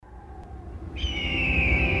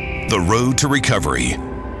The road to recovery.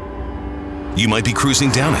 You might be cruising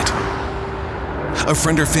down it. A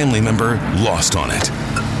friend or family member lost on it.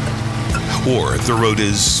 Or the road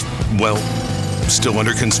is, well, still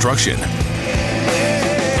under construction.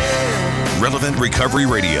 Relevant Recovery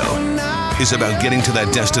Radio is about getting to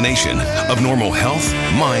that destination of normal health,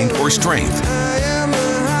 mind, or strength.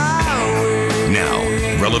 Now,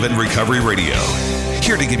 Relevant Recovery Radio.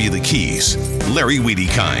 Here to give you the keys, Larry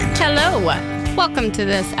Wiedekind. Hello. Welcome to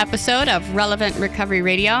this episode of Relevant Recovery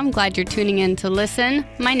Radio. I'm glad you're tuning in to listen.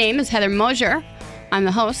 My name is Heather Mosier. I'm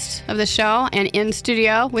the host of the show, and in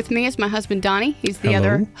studio with me is my husband, Donnie. He's the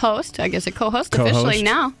other host, I guess a co-host officially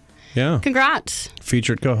now. Yeah. Congrats.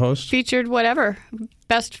 Featured co-host. Featured whatever.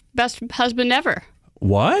 Best husband ever.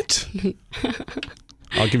 What?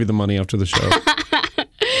 I'll give you the money after the show.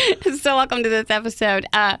 So welcome to this episode.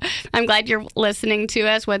 I'm glad you're listening to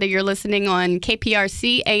us, whether you're listening on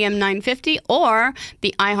KPRC AM 950 or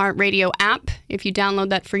the iHeartRadio app. If you download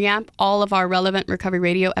that free app, all of our Relevant Recovery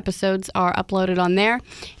Radio episodes are uploaded on there,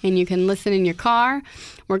 and you can listen in your car.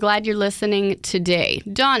 We're glad you're listening today.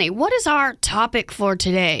 Donnie, what is our topic for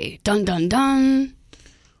today? Dun, dun, dun.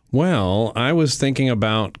 Well, I was thinking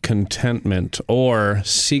about contentment or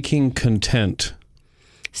seeking content.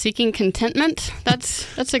 Seeking contentment?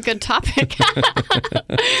 That's a good topic.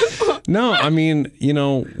 No, I mean,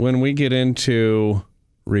 when we get into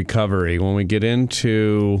recovery, when we get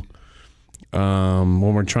into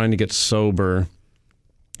when we're trying to get sober,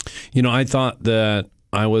 I thought that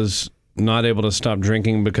I was not able to stop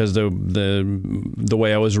drinking because the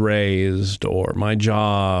way I was raised or my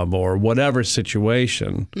job or whatever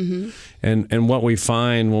situation. Mm-hmm. And what we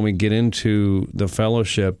find when we get into the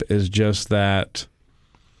fellowship is just that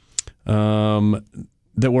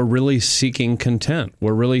that we're really seeking content.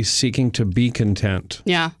 We're really seeking to be content.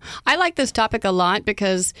 Yeah. I like this topic a lot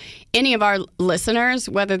because any of our listeners,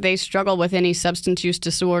 whether they struggle with any substance use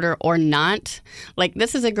disorder or not,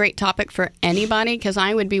 this is a great topic for anybody because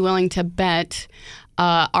I would be willing to bet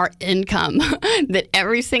our income that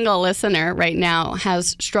every single listener right now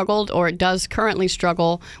has struggled or does currently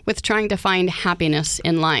struggle with trying to find happiness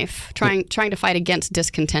in life, trying to fight against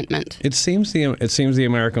discontentment. It seems the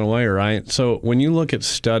American way, right? So when you look at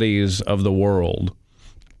studies of the world,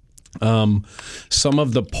 some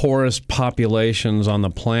of the poorest populations on the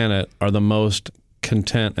planet are the most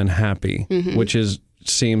content and happy, mm-hmm. which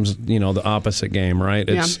seems the opposite game, right?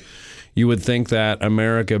 It's You would think that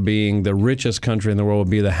America, being the richest country in the world,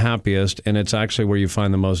 would be the happiest, and it's actually where you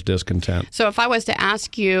find the most discontent. So if I was to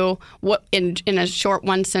ask you, what in a short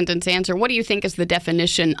one-sentence answer, what do you think is the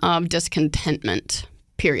definition of discontentment,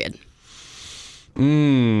 period?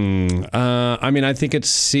 I think it's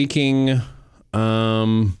seeking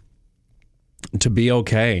to be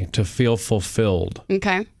okay, to feel fulfilled.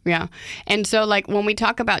 Okay, yeah. And so when we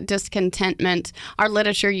talk about discontentment, our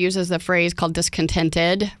literature uses the phrase called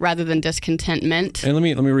discontented rather than discontentment. And let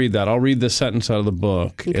me read that. I'll read this sentence out of the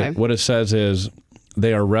book. Okay. What it says is,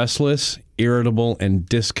 they are restless, irritable, and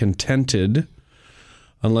discontented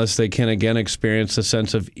unless they can again experience the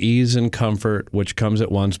sense of ease and comfort which comes at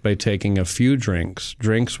once by taking a few drinks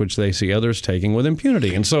which they see others taking with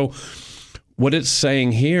impunity. And so what it's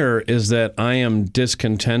saying here is that I am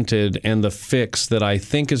discontented, and the fix that I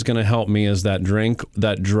think is going to help me is that drink,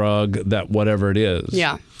 that drug, that whatever it is.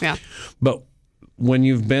 Yeah, yeah. But when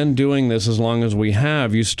you've been doing this as long as we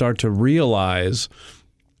have, you start to realize,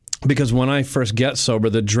 because when I first get sober,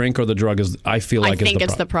 the drink or the drug is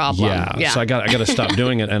the problem. Yeah. So I got to stop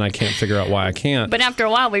doing it, and I can't figure out why I can't. But after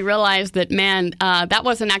a while, we realized that, that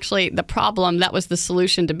wasn't actually the problem. That was the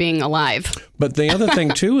solution to being alive. But the other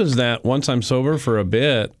thing, too, is that once I'm sober for a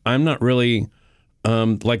bit, I'm not really,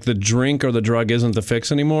 the drink or the drug isn't the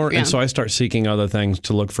fix anymore. Yeah. And so I start seeking other things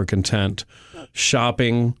to look for content.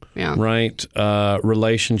 Shopping, right?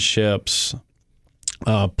 Relationships,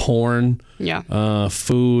 porn,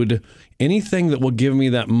 food, anything that will give me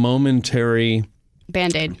that momentary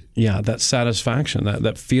Band-Aid. Yeah, that satisfaction,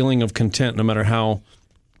 that feeling of content, no matter how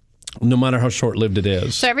short-lived it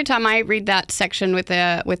is. So every time I read that section with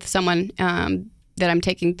someone that I'm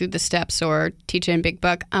taking through the steps or teaching in Big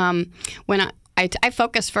Book, when I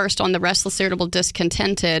focus first on the restless, irritable,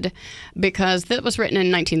 discontented, because that was written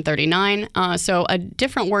in 1939. So a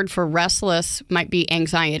different word for restless might be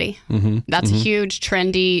anxiety. Mm-hmm. That's a huge,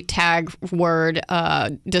 trendy tag word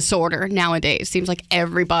disorder nowadays. Seems like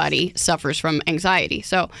everybody suffers from anxiety.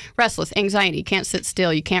 So restless, anxiety, you can't sit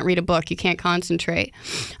still, you can't read a book, you can't concentrate.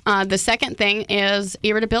 The second thing is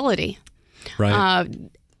irritability. Right.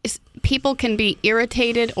 people can be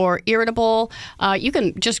irritated or irritable. You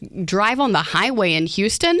can just drive on the highway in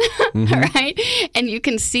Houston, right? And you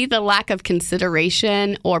can see the lack of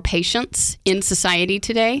consideration or patience in society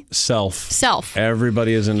today. Self.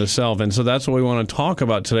 Everybody is into self. And so that's what we want to talk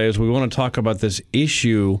about today is we want to talk about this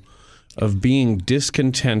issue of being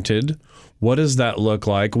discontented. What does that look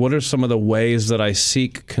like? What are some of the ways that I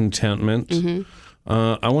seek contentment?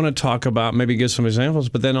 I want to talk about, maybe give some examples,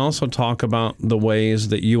 but then also talk about the ways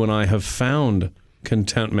that you and I have found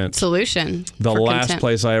contentment. Solution. The last content.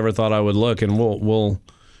 place I ever thought I would look, and we'll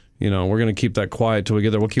we're going to keep that quiet till we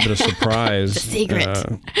get there. We'll keep it a surprise. The secret.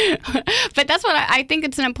 But that's what I think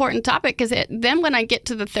it's an important topic because then when I get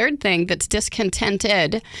to the third thing that's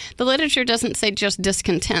discontented, the literature doesn't say just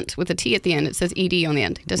discontent with a T at the end. It says ED on the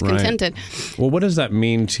end. Discontented. Right. Well, what does that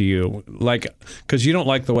mean to you? Like, because you don't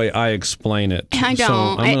like the way I explain it. I don't. So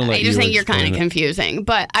I'm gonna let I just think you're explain kind of it. confusing.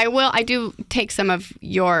 But I do take some of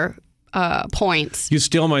your points. You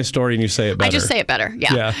steal my story and you say it better. I just say it better.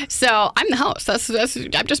 Yeah. So I'm the host.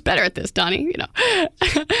 I'm just better at this, Donnie.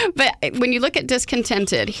 But when you look at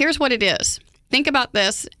discontented, here's what it is. Think about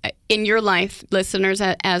this in your life, listeners,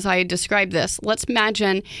 as I describe this. Let's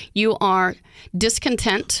imagine you are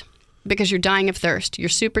discontent because you're dying of thirst. You're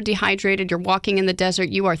super dehydrated. You're walking in the desert.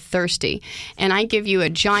 You are thirsty. And I give you a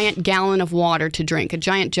giant gallon of water to drink, a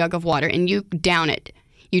giant jug of water, and you down it.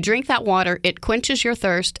 You drink that water, it quenches your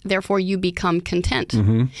thirst, therefore you become content.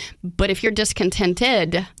 But if you're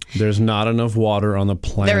discontented, there's not enough water on the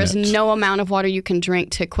planet. there is no amount of water you can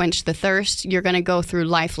drink to quench the thirst. You're going to go through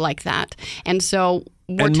life like that. And so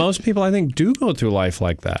most people, I think, do go through life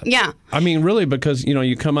like that. Yeah. I mean, really, because,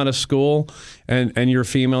 you come out of school and you're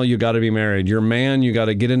female, you got to be married. You're man, you got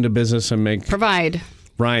to get into business and provide.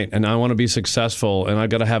 Right, and I want to be successful, and I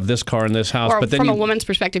got to have this car and this house. Or but then from a woman's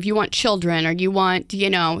perspective, you want children, or you want,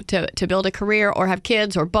 to build a career, or have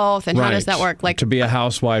kids, or both. And how does that work? Like to be a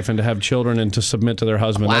housewife and to have children and to submit to their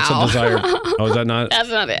husband. Wow. That's a desire. Oh, is that not? That's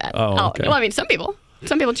not it. Oh, okay. Well, I mean, some people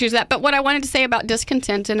choose that. But what I wanted to say about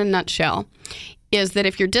discontent in a nutshell is that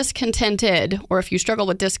if you're discontented or if you struggle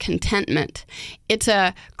with discontentment, it's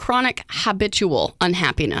a chronic habitual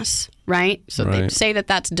unhappiness, right? So they say that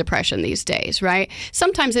that's depression these days, right?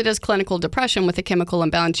 Sometimes it is clinical depression with a chemical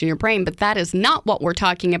imbalance in your brain, but that is not what we're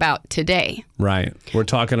talking about today. Right. We're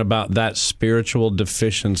talking about that spiritual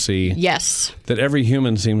deficiency Yes. that every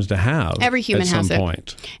human seems to have. Every human has at some it.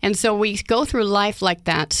 point. And so we go through life like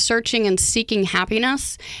that, searching and seeking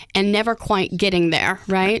happiness and never quite getting there,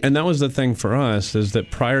 right? And that was the thing for us, is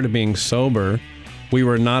that prior to being sober, we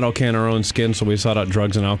were not okay in our own skin, so we sought out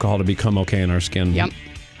drugs and alcohol to become okay in our skin.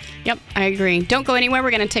 Yep, I agree. Don't go anywhere.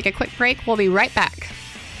 We're going to take a quick break. We'll be right back.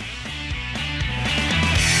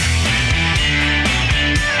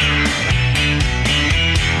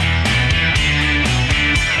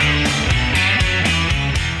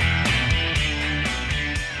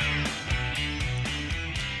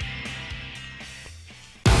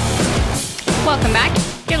 Welcome back.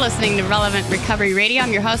 You're listening to Relevant Recovery Radio.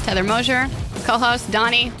 I'm your host, Heather Mosier. Co-host,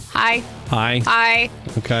 Donnie. Hi. Hi.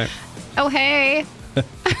 Okay. Oh, hey.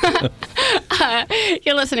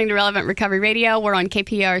 You're listening to Relevant Recovery Radio. We're on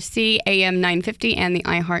KPRC AM 950 and the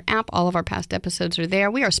iHeart app. All of our past episodes are there.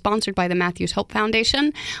 We are sponsored by the Matthews Hope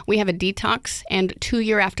Foundation. We have a detox and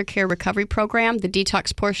 2-year aftercare recovery program. The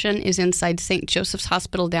detox portion is inside St. Joseph's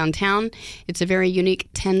Hospital downtown. It's a very unique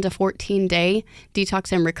 10 to 14 day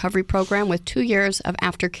detox and recovery program with 2 years of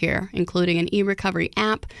aftercare, including an e-recovery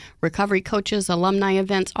app, recovery coaches, alumni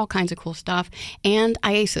events, all kinds of cool stuff, and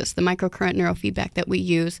IASIS, the microcurrent neurofeedback that we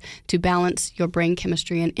use to balance your brain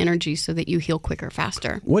chemistry and energy so that you heal quicker,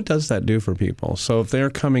 faster. What does that do for people? So if they're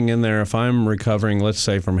coming in there, if I'm recovering, let's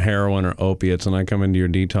say from heroin or opiates, and I come into your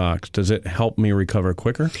detox, does it help me recover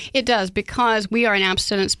quicker? It does, because we are an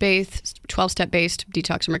abstinence-based, 12-step-based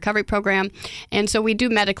detox and recovery program. And so we do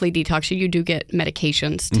medically detox you. You do get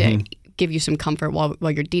medications to give you some comfort while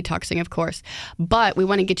you're detoxing, of course. But we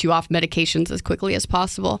want to get you off medications as quickly as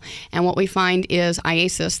possible. And what we find is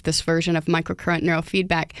IASIS, this version of microcurrent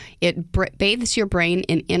neurofeedback, it bathes your brain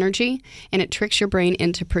in energy, and it tricks your brain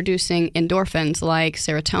into producing endorphins like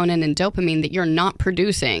serotonin and dopamine that you're not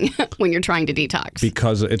producing when you're trying to detox.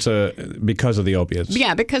 Because of the opiates.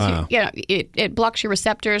 Yeah, because it blocks your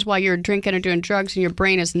receptors while you're drinking or doing drugs, and your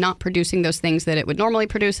brain is not producing those things that it would normally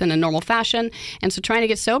produce in a normal fashion. And so trying to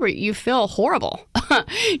get sober, you feel horrible.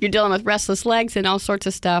 You're dealing with restless legs and all sorts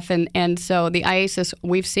of stuff. And so the IASIS,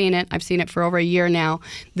 we've seen it. I've seen it for over a year now,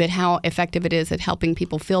 that how effective it is at helping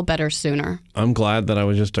people feel better sooner. I'm glad that I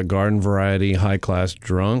was just a garden variety high-class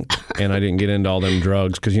drunk and I didn't get into all them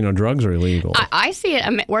drugs because, drugs are illegal. I see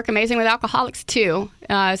it work amazing with alcoholics too.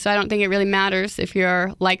 So I don't think it really matters if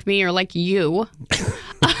you're like me or like you.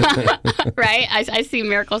 Right? I see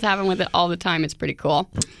miracles happen with it all the time. It's pretty cool.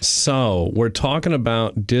 So we're talking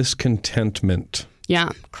about discontentment. Yeah.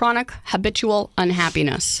 Chronic habitual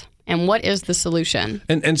unhappiness. And what is the solution?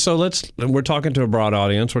 And so we're talking to a broad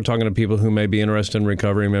audience. We're talking to people who may be interested in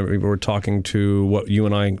recovery. Maybe we're talking to what you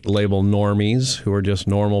and I label normies, who are just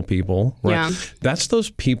normal people. Right? Yeah. That's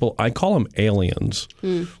those people, I call them aliens.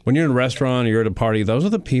 When you're in a restaurant or you're at a party, those are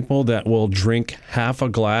the people that will drink half a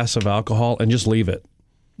glass of alcohol and just leave it.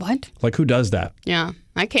 What? Like, who does that? Yeah,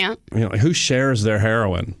 I can't. Who shares their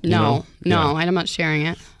heroin? No, Yeah. I'm not sharing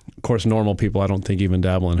it. Of course, normal people, I don't think, even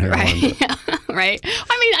dabble in heroin. Right. Right.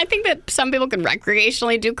 I mean, I think that some people could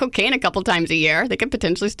recreationally do cocaine a couple times a year. They could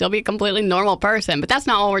potentially still be a completely normal person. But that's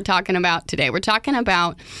not what we're talking about today. We're talking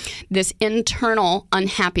about this internal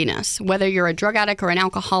unhappiness, whether you're a drug addict or an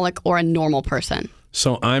alcoholic or a normal person.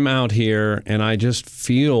 So I'm out here and I just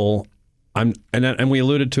feel, and we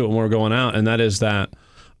alluded to it when we were going out, and that is that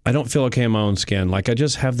I don't feel okay in my own skin. Like, I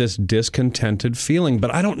just have this discontented feeling,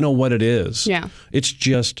 but I don't know what it is. Yeah. It's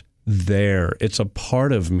just there. It's a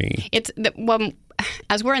part of me.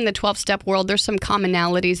 As we're in the 12-step world, there's some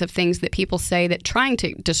commonalities of things that people say that trying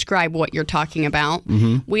to describe what you're talking about.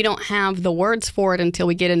 Mm-hmm. We don't have the words for it until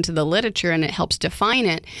we get into the literature and it helps define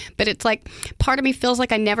it. But it's like, part of me feels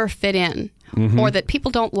like I never fit in. Mm-hmm. Or that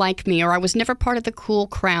people don't like me, or I was never part of the cool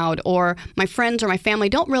crowd, or my friends or my family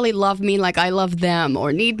don't really love me like I love them,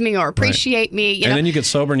 or need me, or appreciate me. And then you get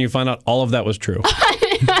sober and you find out all of that was true.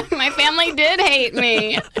 My family did hate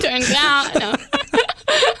me, turns out. No.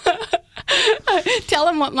 Tell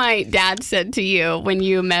him what my dad said to you when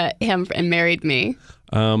you met him and married me.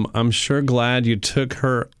 I'm sure glad you took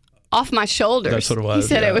her off my shoulders. That's what it was. He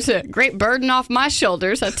said it was a great burden off my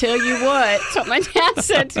shoulders. I tell you what. That's what my dad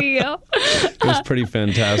said to you. It was pretty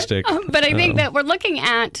fantastic. But I think that we're looking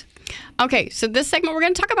at, okay, so this segment, we're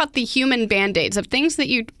going to talk about the human Band-Aids of things that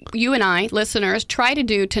you and I, listeners, try to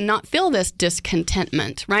do to not feel this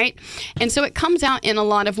discontentment, right? And so it comes out in a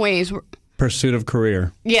lot of ways. Pursuit of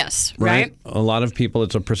career. Yes, right? A lot of people,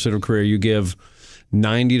 it's a pursuit of career. You give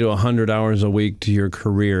 90 to 100 hours a week to your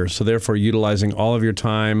career. So therefore, utilizing all of your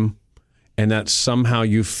time, and that somehow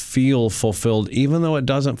you feel fulfilled, even though it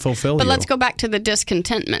doesn't fulfill you. But let's go back to the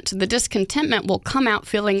discontentment. The discontentment will come out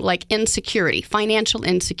feeling like insecurity, financial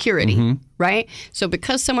insecurity, right? So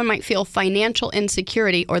because someone might feel financial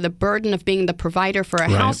insecurity or the burden of being the provider for a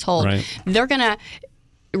household, they're going to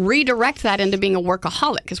redirect that into being a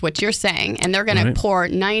workaholic, is what you're saying. And they're going to pour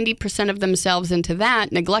 90% of themselves into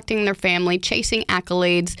that, neglecting their family, chasing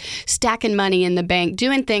accolades, stacking money in the bank,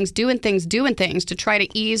 doing things to try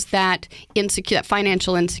to ease that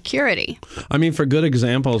financial insecurity. I mean, for good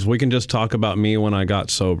examples, we can just talk about me when I got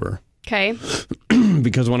sober. Okay.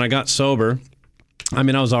 Because when I got sober, I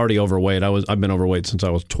mean, I was already overweight. I've been overweight since I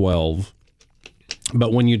was 12.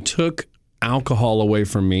 But when you took alcohol away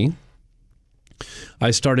from me, I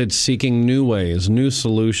started seeking new ways, new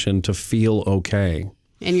solution to feel okay.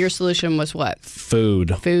 And your solution was what?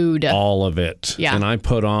 Food. All of it. Yeah. And I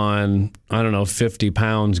put on, 50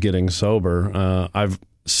 pounds getting sober. I've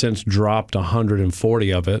since dropped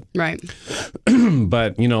 140 of it. Right.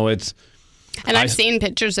 But, it's... And I've seen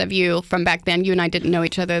pictures of you from back then. You and I didn't know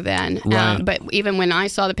each other then. Right. But even when I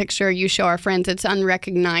saw the picture you show our friends, it's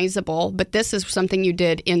unrecognizable. But this is something you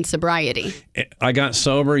did in sobriety. I got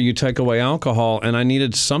sober, you take away alcohol, and I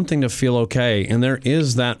needed something to feel okay. And there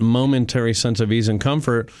is that momentary sense of ease and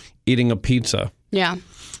comfort eating a pizza. Yeah.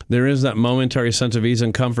 There is that momentary sense of ease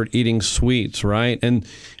and comfort eating sweets, right? And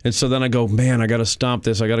so then I go, man, I got to stop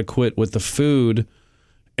this. I got to quit with the food.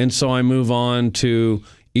 And so I move on to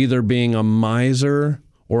either being a miser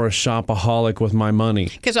or a shopaholic with my money.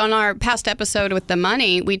 Because on our past episode with the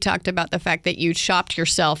money, we talked about the fact that you shopped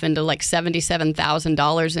yourself into like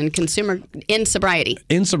 $77,000 in sobriety.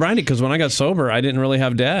 In sobriety, because when I got sober, I didn't really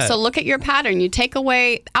have debt. So look at your pattern. You take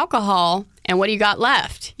away alcohol, and what do you got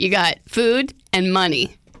left? You got food and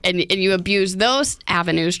money. And you abuse those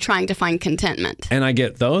avenues trying to find contentment. And I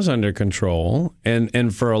get those under control.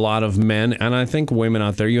 And for a lot of men, and I think women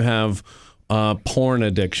out there, you have porn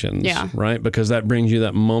addictions, right? Because that brings you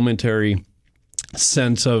that momentary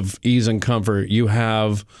sense of ease and comfort. You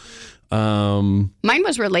have... Mine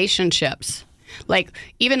was relationships. Like,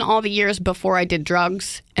 even all the years before I did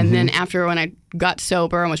drugs, and then after when I got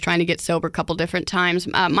sober and was trying to get sober a couple different times,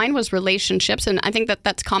 mine was relationships, and I think that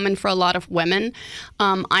that's common for a lot of women.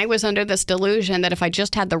 I was under this delusion that if I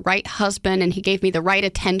just had the right husband and he gave me the right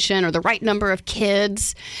attention or the right number of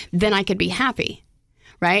kids, then I could be happy.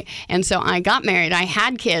 Right? And so I got married. I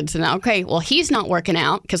had kids. And okay, well, he's not working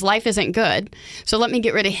out because life isn't good. So let me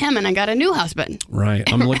get rid of him. And I got a new husband. Right.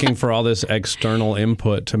 I'm looking for all this external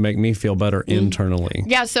input to make me feel better internally.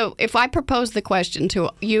 Yeah. So if I propose the question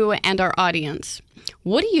to you and our audience,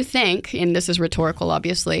 what do you think, and this is rhetorical,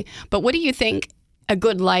 obviously, but what do you think a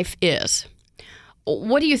good life is?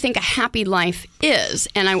 What do you think a happy life is?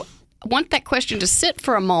 And I want that question to sit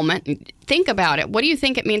for a moment and think about it. What do you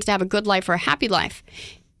think it means to have a good life or a happy life?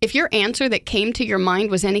 If your answer that came to your mind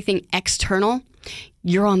was anything external,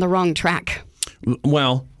 you're on the wrong track.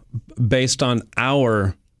 Well, based on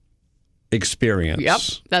our experience. Yep.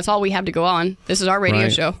 That's all we have to go on. This is our radio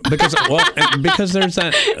show. because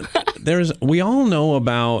we all know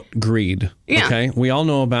about greed. Yeah. Okay. We all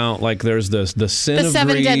know about, like, there's the sin of greed. The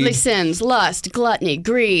 7 deadly sins: lust, gluttony,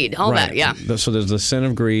 greed, all that. Yeah. So there's the sin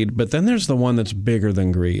of greed, but then there's the one that's bigger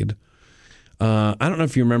than greed. I don't know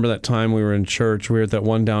if you remember that time we were in church. We were at that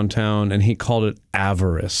one downtown, and he called it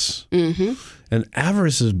avarice. Mm-hmm. And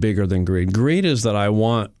avarice is bigger than greed. Greed is that I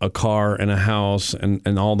want a car and a house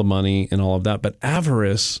and all the money and all of that. But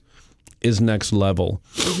avarice is next level.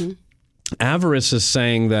 Mm-hmm. Avarice is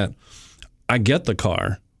saying that I get the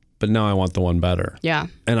car, but now I want the one better. Yeah.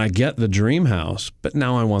 And I get the dream house, but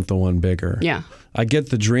now I want the one bigger. Yeah. I get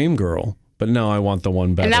the dream girl, but now I want the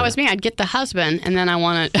one better. And that was me. I'd get the husband, and then I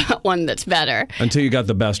want one that's better. Until you got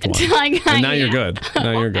the best one. And now you're good.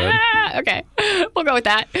 Now you're good. Okay. We'll go with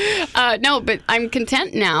that. No, but I'm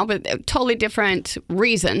content now, but a totally different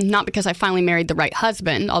reason. Not because I finally married the right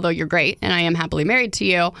husband, although you're great, and I am happily married to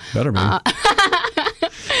you. Better be.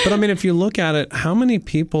 But I mean, if you look at it, how many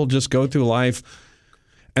people just go through life,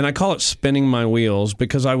 and I call it spinning my wheels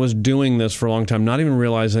because I was doing this for a long time, not even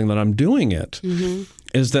realizing that I'm doing it. Mm-hmm.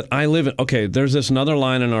 Is that I live in, okay, there's this another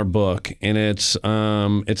line in our book, and it's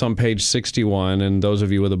on page 61, and those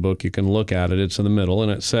of you with a book, you can look at it. It's in the middle,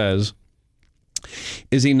 and it says,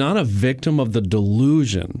 is he not a victim of the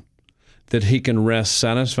delusion that he can wrest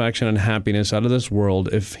satisfaction and happiness out of this world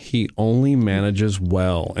if he only manages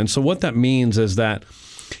well? And so what that means is that,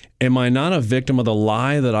 am I not a victim of the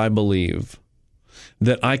lie that I believe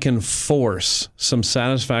that I can force some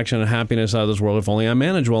satisfaction and happiness out of this world if only I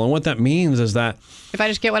manage well? And what that means is that if I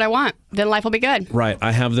just get what I want, then life will be good. Right.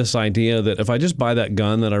 I have this idea that if I just buy that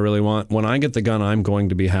gun that I really want, when I get the gun, I'm going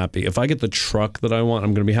to be happy. If I get the truck that I want,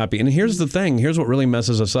 I'm going to be happy. And here's the thing. Here's what really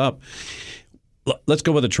messes us up. Let's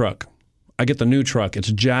go with a truck. I get the new truck.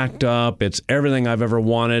 It's jacked up. It's everything I've ever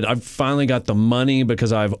wanted. I've finally got the money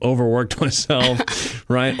because I've overworked myself,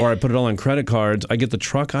 right? Or I put it all on credit cards. I get the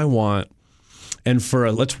truck I want. And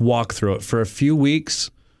let's walk through it. For a few weeks,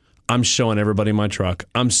 I'm showing everybody my truck.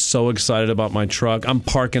 I'm so excited about my truck. I'm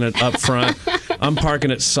parking it up front. I'm parking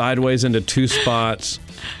it sideways into 2 spots.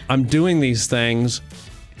 I'm doing these things,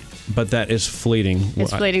 but that is fleeting.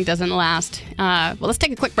 It's fleeting, doesn't last. Well, let's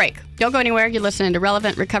take a quick break. Don't go anywhere. You're listening to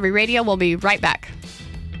Relevant Recovery Radio. We'll be right back.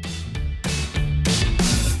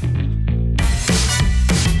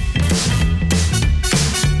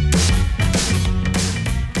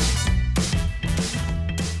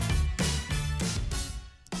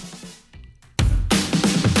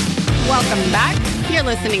 Welcome back. You're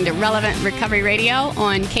listening to Relevant Recovery Radio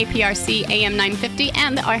on KPRC AM 950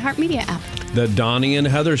 and the iHeartMedia app. The Donnie and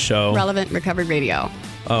Heather Show. Relevant Recovery Radio.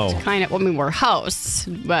 Oh. It's kind of, I mean, we're hosts,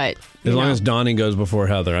 but... As long as Donnie goes before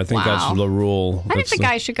Heather. I think that's the rule. I think the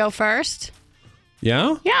guy should go first.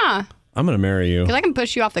 Yeah? Yeah. I'm going to marry you. Because I can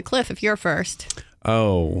push you off the cliff if you're first.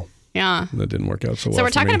 Oh. Yeah. That didn't work out so well. So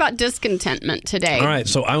we're talking about discontentment today. All right.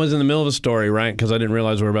 So I was in the middle of a story, right? Because I didn't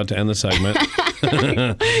realize we were about to end the segment.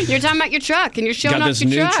 You're talking about your truck, and you're showing got off this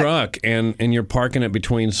your new truck, and you're parking it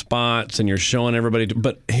between spots, and you're showing everybody.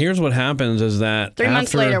 But here's what happens is that 3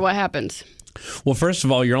 months later, what happens? Well, first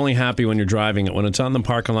of all, you're only happy when you're driving it. When it's out in the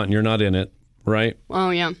parking lot and you're not in it, right?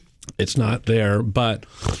 Oh, yeah. It's not there. But,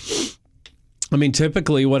 I mean,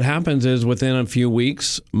 typically what happens is within a few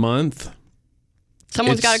weeks, month,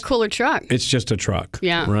 Someone's got a cooler truck. It's just a truck.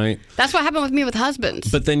 Yeah. Right? That's what happened with me with husbands.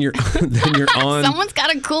 But then you're on. Someone's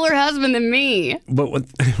got a cooler husband than me. But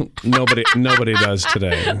nobody does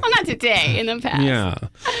today. Well, not today, in the past. Yeah.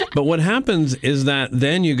 But what happens is that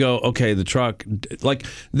then you go, okay, the truck, like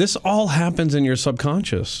this all happens in your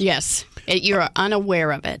subconscious. Yes. You're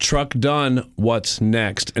unaware of it. Truck done, what's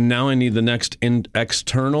next? And now I need the next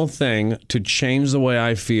external thing to change the way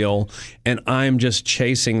I feel. And I'm just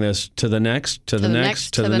chasing this to the next, to the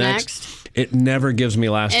next. It never gives me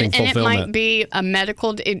lasting fulfillment. And it might be a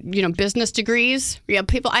medical, business degrees.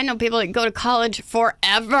 I know people that go to college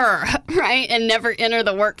forever, right, and never enter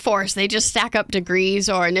the workforce. They just stack up degrees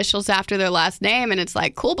or initials after their last name, and it's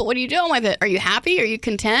like, cool, but what are you doing with it? Are you happy? Are you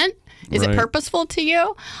content? Is it purposeful to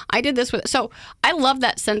you? I did this with... So I love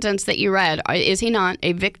that sentence that you read. Is he not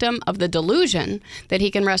a victim of the delusion that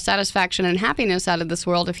he can wrest satisfaction and happiness out of this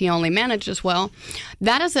world if he only manages well?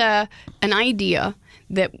 That is an idea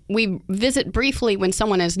that we visit briefly when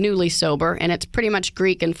someone is newly sober, and it's pretty much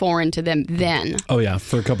Greek and foreign to them then. Oh, yeah,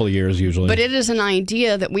 for a couple of years usually. But it is an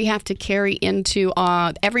idea that we have to carry into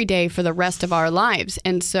every day for the rest of our lives.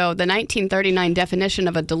 And so the 1939 definition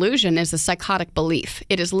of a delusion is a psychotic belief.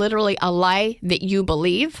 It is literally a lie that you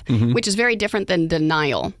believe, which is very different than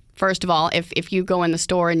denial. First of all, if you go in the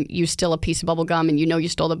store and you steal a piece of bubble gum and you know you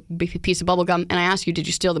stole the piece of bubble gum, and I ask you, did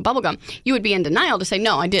you steal the bubble gum? You would be in denial to say,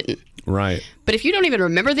 no, I didn't. Right. But if you don't even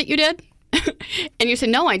remember that you did, and you say,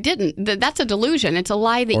 no, I didn't, that's a delusion. It's a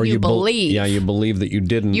lie that you believe. You believe that you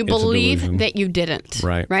didn't. You believe that you didn't.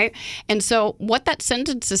 Right. Right? And so what that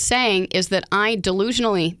sentence is saying is that I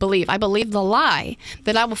delusionally believe. I believe the lie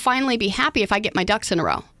that I will finally be happy if I get my ducks in a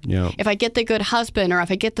row. Yeah. If I get the good husband, or if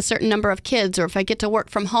I get the certain number of kids, or if I get to work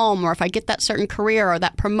from home, or if I get that certain career or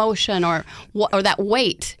that promotion or that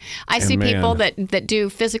weight. I see people that do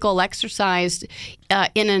physical exercise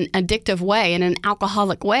in an addictive way, in an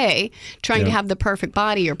alcoholic way, trying to have the perfect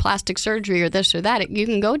body or plastic surgery or this or that. You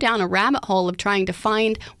can go down a rabbit hole of trying to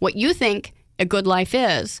find what you think a good life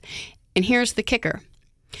is. And here's the kicker.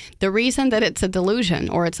 The reason that it's a delusion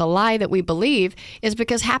or it's a lie that we believe is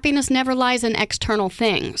because happiness never lies in external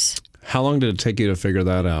things. How long did it take you to figure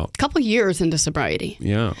that out? A couple years into sobriety.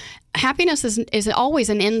 Yeah. Happiness is always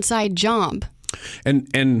an inside job.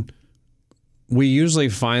 And we usually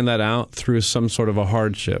find that out through some sort of a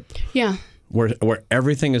hardship. Yeah. Where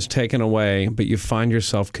everything is taken away, but you find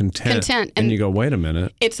yourself content. And you go, wait a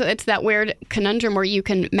minute. It's that weird conundrum where you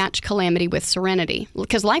can match calamity with serenity.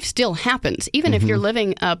 Because life still happens. Even if you're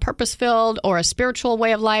living a purpose-filled or a spiritual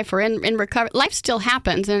way of life or in recovery, life still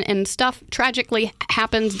happens. And stuff tragically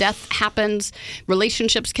happens. Death happens.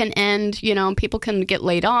 Relationships can end. People can get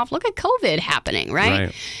laid off. Look at COVID happening,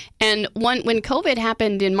 right? And when COVID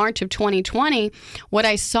happened in March of 2020, what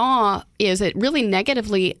I saw is it really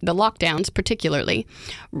negatively, the lockdowns particularly,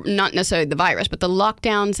 not necessarily the virus, but the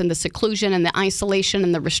lockdowns and the seclusion and the isolation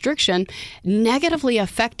and the restriction negatively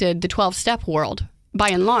affected the 12-step world. By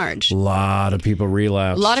and large. A lot of people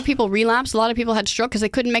relapsed. A lot of people relapsed. A lot of people had stroke because they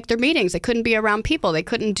couldn't make their meetings. They couldn't be around people. They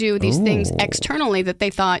couldn't do these things externally that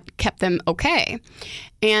they thought kept them okay.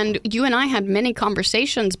 And you and I had many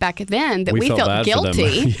conversations back then that we felt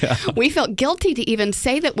guilty. We felt guilty to even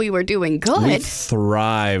say that we were doing good. We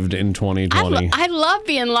thrived in 2020. I love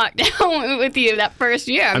being locked down with you that first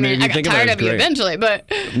year. I mean I got tired of you eventually, but...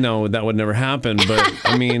 No, that would never happen. But,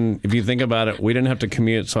 I mean, if you think about it, we didn't have to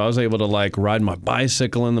commute, so I was able to, ride my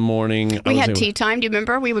bicycle in the morning. We had tea time. Do you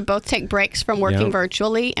remember? We would both take breaks from working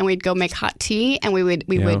virtually, and we'd go make hot tea, and we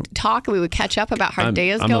would talk, and we would catch up about how our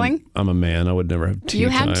day is going. I'm a man. I would never have tea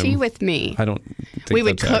time. You had tea with me. I don't think we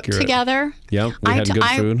would that's cook accurate. Together. Yep, we had good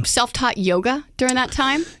food. I self-taught yoga during that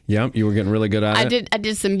time. Yep, you were getting really good at it. I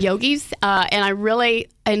did some yogis, and I really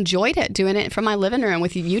enjoyed it, doing it from my living room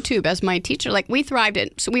with YouTube as my teacher. We thrived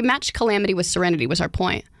it. So we matched calamity with serenity was our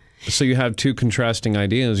point. So you have two contrasting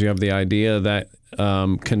ideas. You have the idea that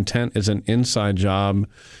content is an inside job,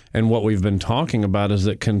 and what we've been talking about is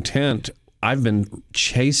that content, I've been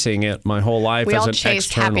chasing it my whole life as an external. We all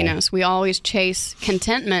chase happiness. We always chase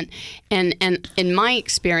contentment. And in my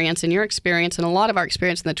experience, in your experience, and a lot of our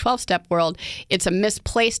experience in the 12-step world, it's a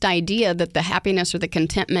misplaced idea that the happiness or the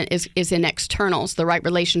contentment is in externals, the right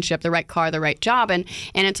relationship, the right car, the right job. And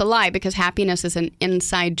it's a lie because happiness is an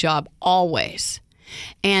inside job always.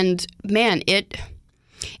 And man,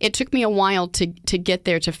 it took me a while to get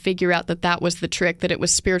there, to figure out that was the trick, that it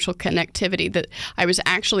was spiritual connectivity, that I was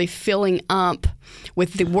actually filling up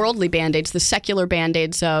with the worldly Band-Aids, the secular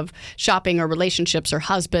Band-Aids of shopping or relationships or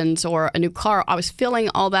husbands or a new car. I was filling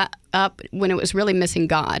all that up when it was really missing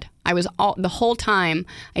God. I was the whole time,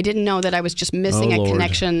 I didn't know that I was just missing a Lord.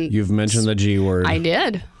 connection. You've mentioned the G word. I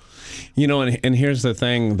did. You know, and here's the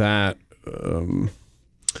thing that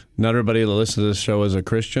not everybody that listens to this show is a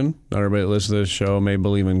Christian. Not everybody that listens to this show may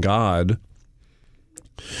believe in God.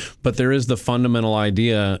 But there is the fundamental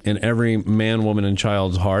idea in every man, woman, and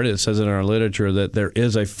child's heart. It says in our literature that there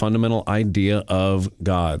is a fundamental idea of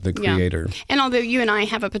God, the Creator. Yeah. And although you and I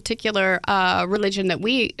have a particular religion that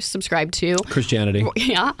we subscribe to, Christianity.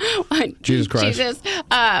 Yeah. Jesus Christ.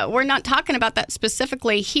 We're not talking about that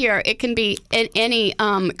specifically here. It can be any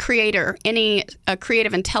creator, any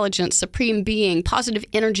creative intelligence, supreme being, positive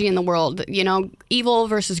energy in the world, you know, evil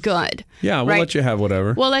versus good. Yeah, we'll let you have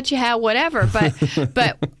whatever. We'll let you have whatever.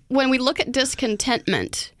 But when we look at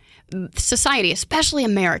discontentment, society, especially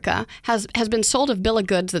America, has been sold a bill of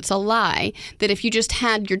goods that's a lie, that if you just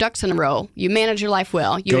had your ducks in a row, you manage your life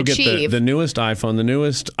well, you achieve. Get the newest iPhone, the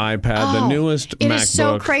newest iPad, the newest MacBook. It is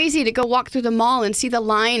so crazy to go walk through the mall and see the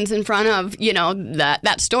lines in front of, you know,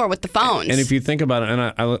 that store with the phones. And if you think about it, and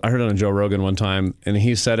I heard it on Joe Rogan one time, and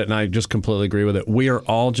he said it, and I just completely agree with it. We are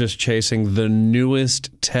all just chasing the newest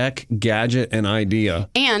tech gadget and idea.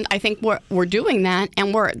 And I think we're doing that,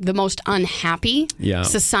 and we're the most unhappy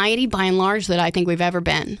society by and large that I think we've ever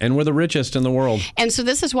been. And we're the richest in the world. And so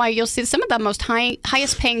this is why you'll see some of the most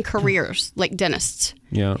highest paying careers, like dentists,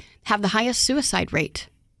 have the highest suicide rate.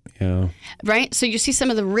 Yeah. Right? So you see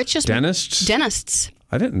some of the richest... Dentists.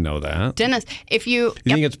 I didn't know that. Dentists. If you...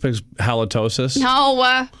 You think it's because halitosis?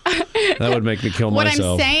 No. That would make me kill myself.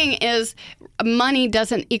 What I'm saying is money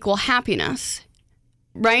doesn't equal happiness.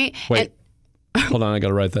 Right? Wait. Hold on, I got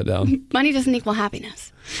to write that down. Money doesn't equal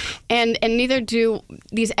happiness. And neither do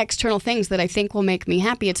these external things that I think will make me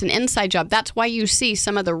happy. It's an inside job. That's why you see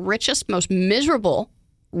some of the richest, most miserable,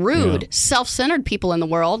 rude, self-centered people in the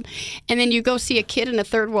world. And then you go see a kid in a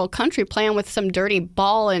third world country playing with some dirty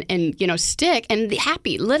ball and you know, stick and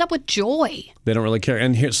happy, lit up with joy. They don't really care.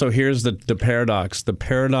 And here's the paradox. The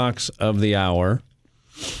paradox of the hour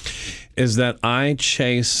is that I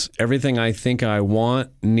chase everything I think I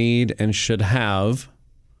want, need, and should have,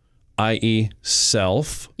 i.e.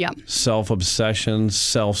 self, self-obsession,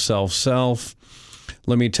 self.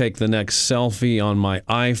 Let me take the next selfie on my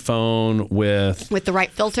iPhone with the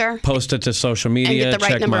right filter. Post it to social media, and get the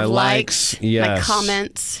right check number my of likes, my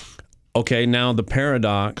comments. Okay, now the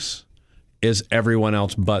paradox is everyone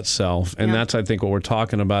else but self. And that's, I think, what we're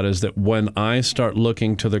talking about is that when I start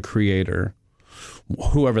looking to the Creator,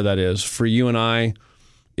 whoever that is, for you and I,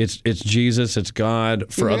 it's Jesus, it's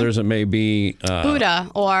God. For others, it may be Buddha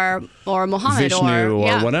or Muhammad Vishnu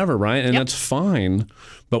or whatever, right? And that's fine.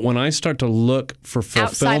 But when I start to look for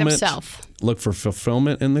fulfillment, outside of self, look for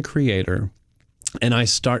fulfillment in the Creator, and I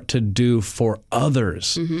start to do for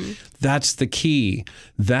others, that's the key.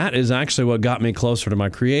 That is actually what got me closer to my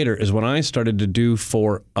Creator, is when I started to do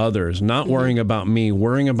for others, not worrying about me,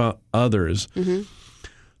 worrying about others.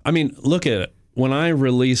 I mean, look at it. When I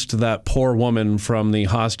released that poor woman from the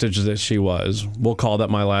hostage that she was, we'll call that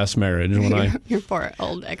my last marriage. Your poor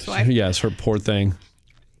old ex-wife. Yes, her poor thing.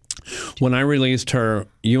 When I released her,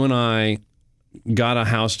 you and I got a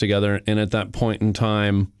house together, and at that point in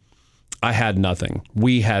time, I had nothing.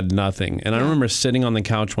 We had nothing. And I remember sitting on the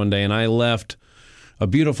couch one day, and I left a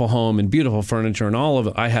beautiful home and beautiful furniture and all of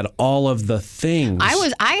it. I had all of the things. I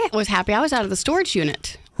was happy. I was out of the storage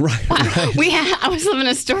unit. Right. I was living in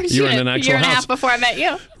a storage you unit were in an actual a year and a house. half before I met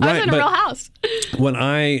you. I was in a real house. When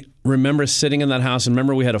I remember sitting in that house, and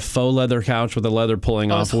remember we had a faux leather couch with the leather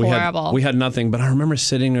pulling off. It was horrible. We had nothing, but I remember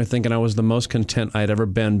sitting there thinking I was the most content I'd ever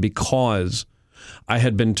been because I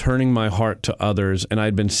had been turning my heart to others and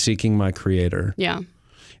I'd been seeking my Creator. Yeah.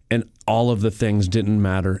 And all of the things didn't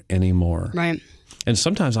matter anymore. Right. And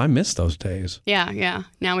sometimes I miss those days. Yeah.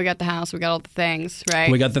 Now we got the house, we got all the things,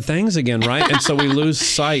 right? We got the things again, right? And so we lose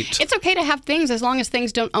sight. It's okay to have things as long as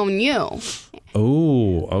things don't own you.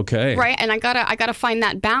 Oh, okay. Right, and I gotta find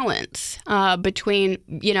that balance between,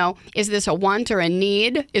 you know, is this a want or a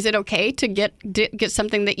need? Is it okay to get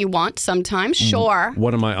something that you want sometimes? Sure.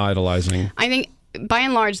 What am I idolizing? I think, by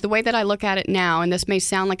and large, the way that I look at it now, and this may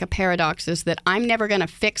sound like a paradox, is that I'm never going to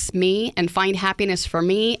fix me and find happiness for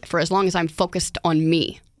me for as long as I'm focused on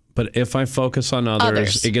me. But if I focus on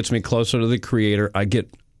others, it gets me closer to the Creator. I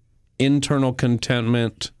get internal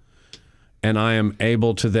contentment, and I am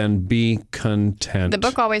able to then be content. The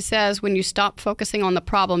book always says when you stop focusing on the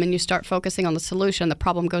problem and you start focusing on the solution, the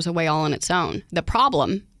problem goes away all on its own. The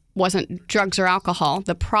problem wasn't drugs or alcohol.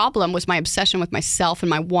 The problem was my obsession with myself and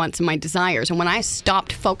my wants and my desires. And when I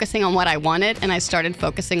stopped focusing on what I wanted and I started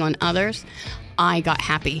focusing on others, I got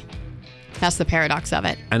happy. That's the paradox of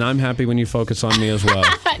it. And I'm happy when you focus on me as well.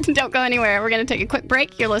 Don't go anywhere. We're going to take a quick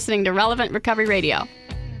break. You're listening to Relevant Recovery Radio.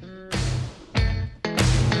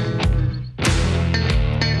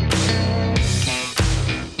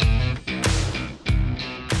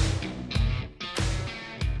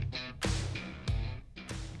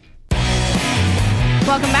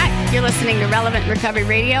 Welcome back. You're listening to Relevant Recovery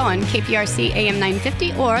Radio on KPRC AM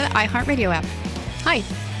 950 or the iHeartRadio app. Hi.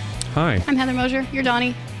 Hi. I'm Heather Mosier. You're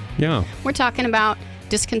Donnie. Yeah. We're talking about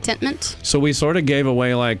discontentment. So we sort of gave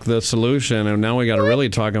away like the solution, and now we got to really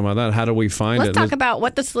talk about that. How do we find it? Let's talk about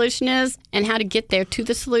what the solution is and how to get there to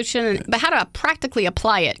the solution, but how to practically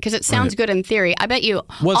apply it, because it sounds good in theory. I bet you.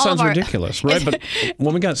 Well, it sounds ridiculous, right? But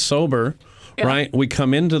when we got sober, right, we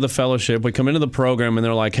come into the fellowship, we come into the program, and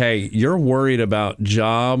they're like, hey, you're worried about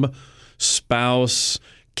job, spouse,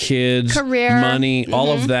 kids, career, money,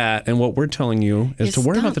 all of that. And what we're telling you is to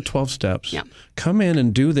worry about the 12 steps. Yeah. Come in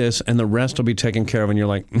and do this, and the rest will be taken care of. And you're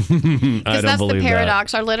like, I don't believe that. That's the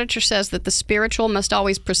paradox. Our literature says that the spiritual must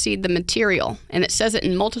always precede the material. And it says it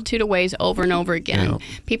in multitude of ways over and over again. Yeah.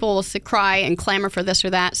 People will cry and clamor for this or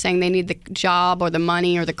that, saying they need the job or the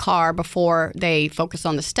money or the car before they focus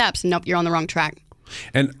on the steps. Nope, you're on the wrong track.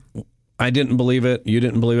 And I didn't believe it. You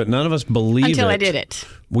didn't believe it. None of us believe it. Until I did it.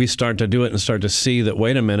 We start to do it and start to see that,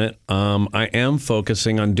 wait a minute, I am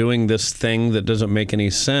focusing on doing this thing that doesn't make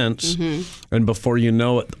any sense. Mm-hmm. And before you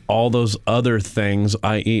know it, all those other things,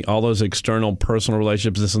 i.e. all those external personal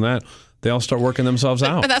relationships, this and that, they all start working themselves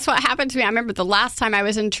out. But that's what happened to me. I remember the last time I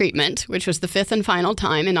was in treatment, which was the fifth and final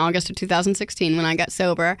time in August of 2016 when I got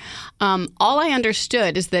sober. All I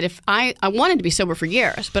understood is that if I wanted to be sober for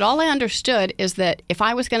years, but all I understood is that if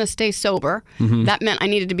I was going to stay sober, that meant I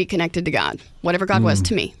needed to be connected to God, whatever God was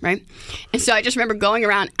to me, right? And so I just remember going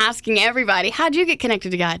around asking everybody, how'd you get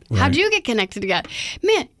connected to God? Right. How'd you get connected to God?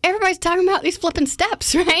 Man, everybody's talking about these flipping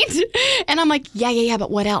steps, right? And I'm like, yeah,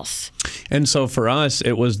 but what else? And so for us,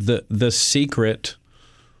 it was the secret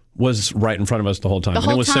was right in front of us the whole time. The whole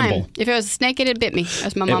and it was time. simple. If it was a snake, it'd bit me,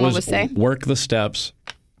 as my mama would say. Work the steps.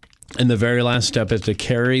 And the very last step is to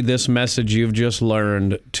carry this message you've just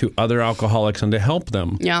learned to other alcoholics and to help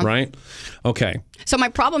them. Yeah. Right? Okay. So my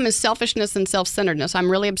problem is selfishness and self-centeredness.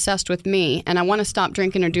 I'm really obsessed with me, and I want to stop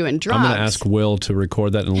drinking or doing drugs. I'm going to ask Will to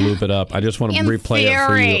record that and loop it up. I just want to replay it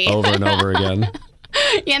for you over and over again.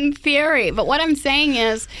 In theory. But what I'm saying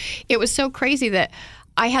is, it was so crazy that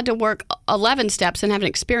I had to work 11 steps and have an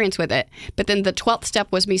experience with it. But then the 12th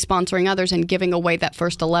step was me sponsoring others and giving away that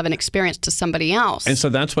first 11 experience to somebody else. And so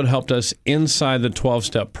that's what helped us inside the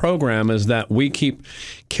 12-step program, is that we keep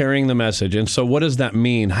carrying the message. And so what does that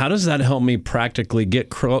mean? How does that help me practically get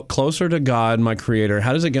closer to God, my Creator?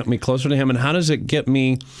 How does it get me closer to Him? And how does it get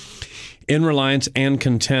me in reliance and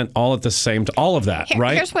content all at the same time, all of that,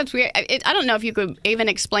 right? Here's what's weird. I don't know if you could even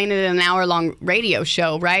explain it in an hour-long radio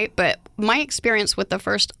show, right? But my experience with the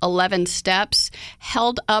first 11 steps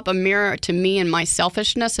held up a mirror to me and my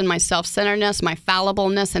selfishness and my self-centeredness, my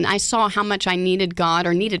fallibleness, and I saw how much I needed God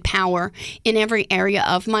or needed power in every area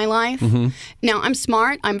of my life. Mm-hmm. Now, I'm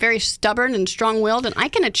smart, I'm very stubborn and strong-willed, and I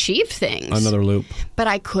can achieve things. Another loop. But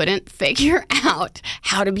I couldn't figure out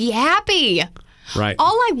how to be happy. Right.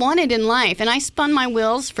 All I wanted in life, and I spun my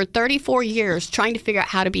wheels for 34 years trying to figure out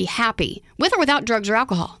how to be happy, with or without drugs or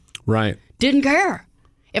alcohol. Right. Didn't care.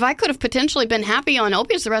 If I could have potentially been happy on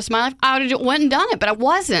opiates the rest of my life, I would have went and done it, but I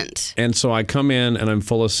wasn't. And so I come in and I'm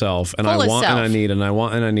full of self, and I want and I need, and I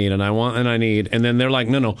want and I need, and I want and I need. And then they're like,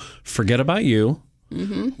 no, forget about you.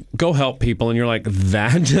 Mm-hmm. Go help people. And you're like,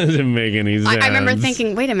 that doesn't make any sense. I remember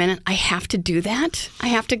thinking, wait a minute, I have to do that? I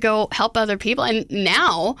have to go help other people? And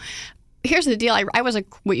now, here's the deal. I was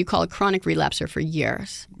what you call a chronic relapser for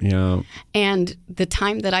years. Yeah. And the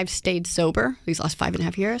time that I've stayed sober, these last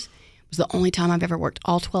 5.5 years, was the only time I've ever worked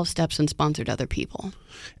all 12 steps and sponsored other people.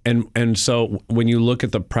 And so when you look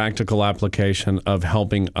at the practical application of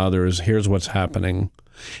helping others, here's what's happening,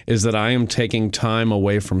 is that I am taking time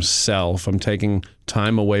away from self. I'm taking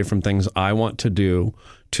time away from things I want to do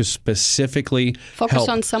to specifically focus help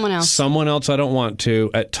on someone else. Someone else I don't want to,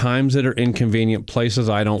 at times that are inconvenient, places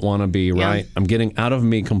I don't want to be, right? I'm getting out of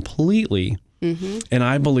me completely. Mm-hmm. And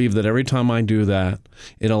I believe that every time I do that,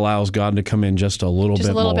 it allows God to come in just a little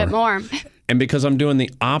bit more. And because I'm doing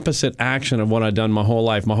the opposite action of what I've done my whole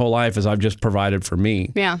life is I've just provided for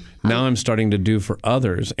me. Yeah. Now I'm starting to do for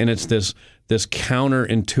others. And it's this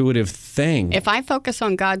counterintuitive thing. If I focus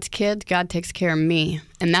on God's kid, God takes care of me.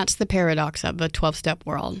 And that's the paradox of the 12-step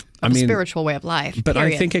world, of the spiritual way of life. But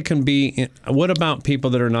period. I think it can be, what about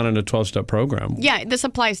people that are not in a 12-step program? Yeah, this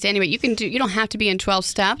applies to anybody. You don't have to be in 12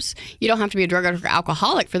 steps. You don't have to be a drug or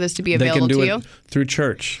alcoholic for this to be available to you. They can do it through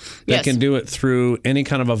church. They can do it through any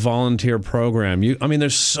kind of a volunteer program.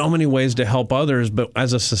 There's so many ways to help others, but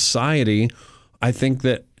as a society, I think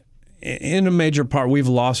that in a major part, we've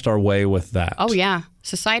lost our way with that. Oh, yeah.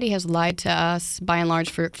 Society has lied to us, by and large,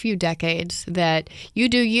 for a few decades that you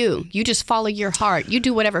do you. You just follow your heart. You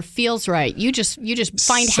do whatever feels right. You just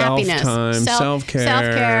find happiness. Self-time, self-care.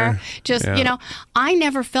 Self-care. Just, I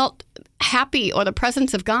never felt happy or the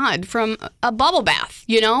presence of God from a bubble bath,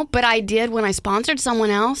 but I did when I sponsored someone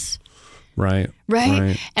else. Right.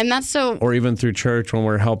 And that's so... Or even through church when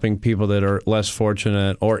we're helping people that are less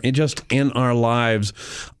fortunate, or just in our lives.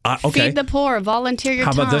 Okay. Feed the poor, volunteer your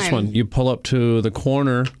time. How about this one? You pull up to the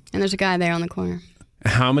corner. And there's a guy there on the corner.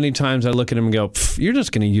 How many times I look at him and go, you're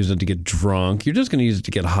just going to use it to get drunk. You're just going to use it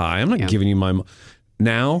to get high. I'm not giving you my...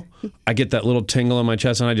 Now, I get that little tingle in my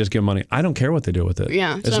chest and I just give money. I don't care what they do with it.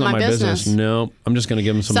 Yeah, it's not my business. No, I'm just going to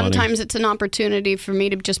give them some money. Sometimes it's an opportunity for me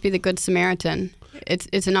to just be the good Samaritan.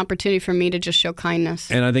 It's an opportunity for me to just show kindness.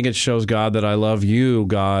 And I think it shows God that I love you,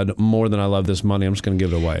 God, more than I love this money. I'm just going to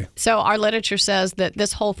give it away. So our literature says that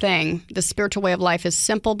this whole thing, the spiritual way of life, is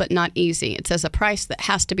simple but not easy. It says a price that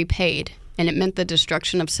has to be paid, and it meant the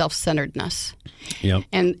destruction of self-centeredness. Yep.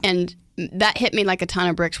 And that hit me like a ton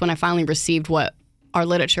of bricks when I finally received what our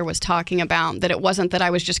literature was talking about, that it wasn't that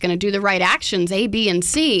I was just going to do the right actions, A, B, and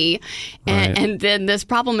C, and then this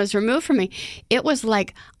problem is removed from me. It was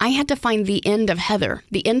like I had to find the end of Heather,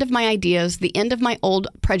 the end of my ideas, the end of my old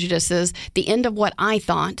prejudices, the end of what I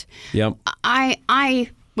thought. Yep. I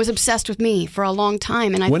was obsessed with me for a long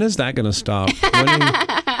time. And when is that going to stop?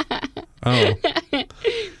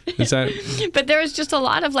 Is that... But there was just a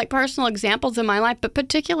lot of personal examples in my life, but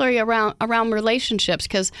particularly around relationships,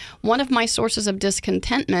 because one of my sources of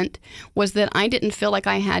discontentment was that I didn't feel like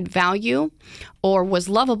I had value or was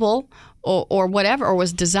lovable or whatever, or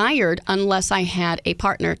was desired unless I had a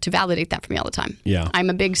partner to validate that for me all the time. Yeah.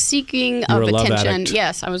 I'm a big seeking You're of a love attention. addict.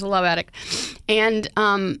 Yes, I was a love addict. And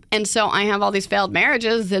so I have all these failed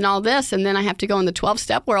marriages and all this, and then I have to go in the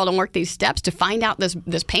 12-step world and work these steps to find out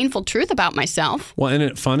this painful truth about myself. Well, isn't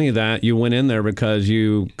it funny that you went in there because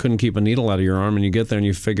you couldn't keep a needle out of your arm, and you get there and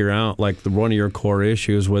you figure out one of your core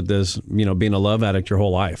issues with this, being a love addict your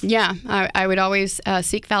whole life. Yeah, I would always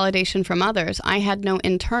seek validation from others. I had no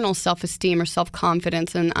internal self-esteem or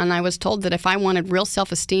self-confidence, and I was told that if I wanted real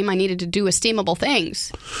self-esteem, I needed to do esteemable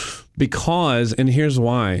things. Because, and here's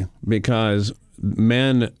why, because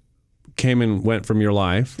men came and went from your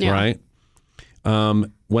life, right?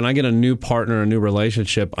 When I get a new partner, a new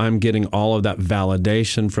relationship, I'm getting all of that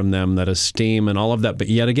validation from them, that esteem and all of that. But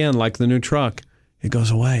yet again, like the new truck, it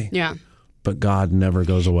goes away. Yeah. But God never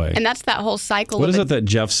goes away. And that's that whole cycle. What is it that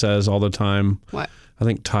Jeff says all the time? What? I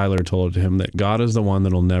think Tyler told it to him, that God is the one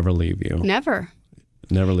that will never leave you. Never.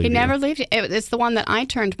 Never leave you. He never leaves you. It's the one that I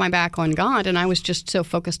turned my back on God, and I was just so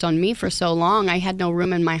focused on me for so long. I had no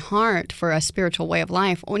room in my heart for a spiritual way of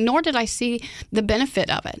life, nor did I see the benefit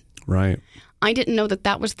of it. Right. I didn't know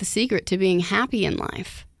that was the secret to being happy in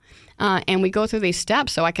life. And we go through these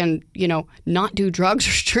steps so I can, not do drugs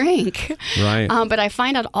or drink. Right. But I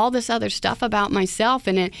find out all this other stuff about myself,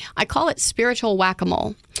 and I call it spiritual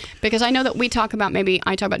whack-a-mole. Because I know that I talk about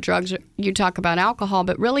drugs, you talk about alcohol,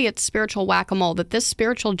 but really it's spiritual whack-a-mole, that this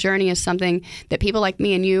spiritual journey is something that people like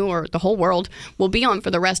me and you, or the whole world, will be on for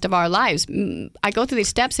the rest of our lives. I go through these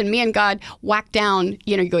steps, and me and God whack down,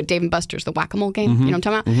 you go to Dave and Buster's, the whack-a-mole game, you know what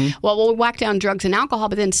I'm talking about? Well, we'll whack down drugs and alcohol,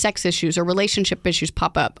 but then sex issues or relationship issues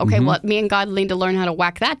pop up. Okay, well, me and God need to learn how to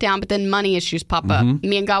whack that down, but then money issues pop up.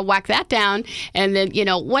 Me and God whack that down, and then,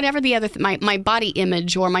 whatever the other, my body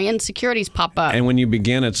image or my insecurities pop up. And when you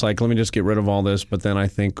begin, it's like, let me just get rid of all this. But then I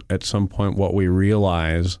think at some point what we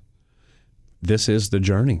realize, this is the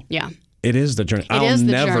journey. Yeah. It is the journey. I'll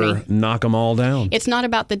never knock them all down. It's not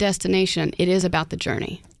about the destination. It is about the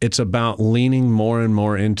journey. It's about leaning more and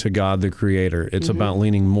more into God, the Creator. It's about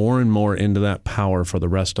leaning more and more into that power for the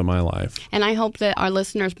rest of my life. And I hope that our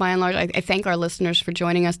listeners, by and large, I thank our listeners for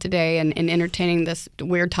joining us today and entertaining this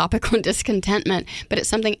weird topic on discontentment. But it's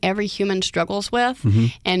something every human struggles with.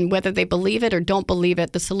 And whether they believe it or don't believe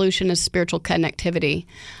it, the solution is spiritual connectivity.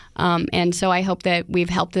 And so I hope that we've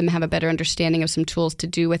helped them have a better understanding of some tools to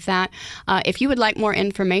do with that. If you would like more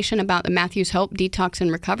information about the Matthew's Hope Detox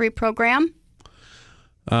and Recovery Program,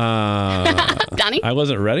 Donnie? I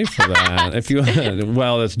wasn't ready for that. If you,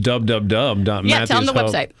 well, it's www.matthewshope.org. Yeah, tell them the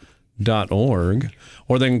website.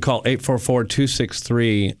 Or they can call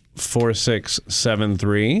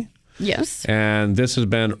 844-263-4673. Yes. And this has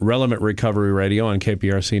been Relevant Recovery Radio on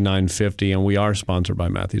KPRC 950, and we are sponsored by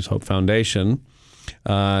Matthew's Hope Foundation.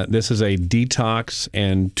 This is a detox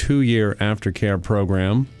and 2-year aftercare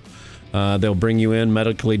program They'll bring you in,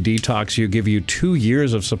 medically detox you, give you 2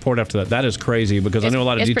 years of support after that. That is crazy because I know a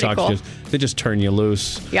lot of detox cool. they just turn you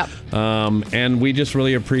loose. Yep. And we just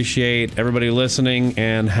really appreciate everybody listening,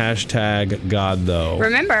 and #God though.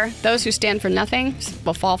 Remember, those who stand for nothing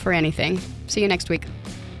will fall for anything. See you next week.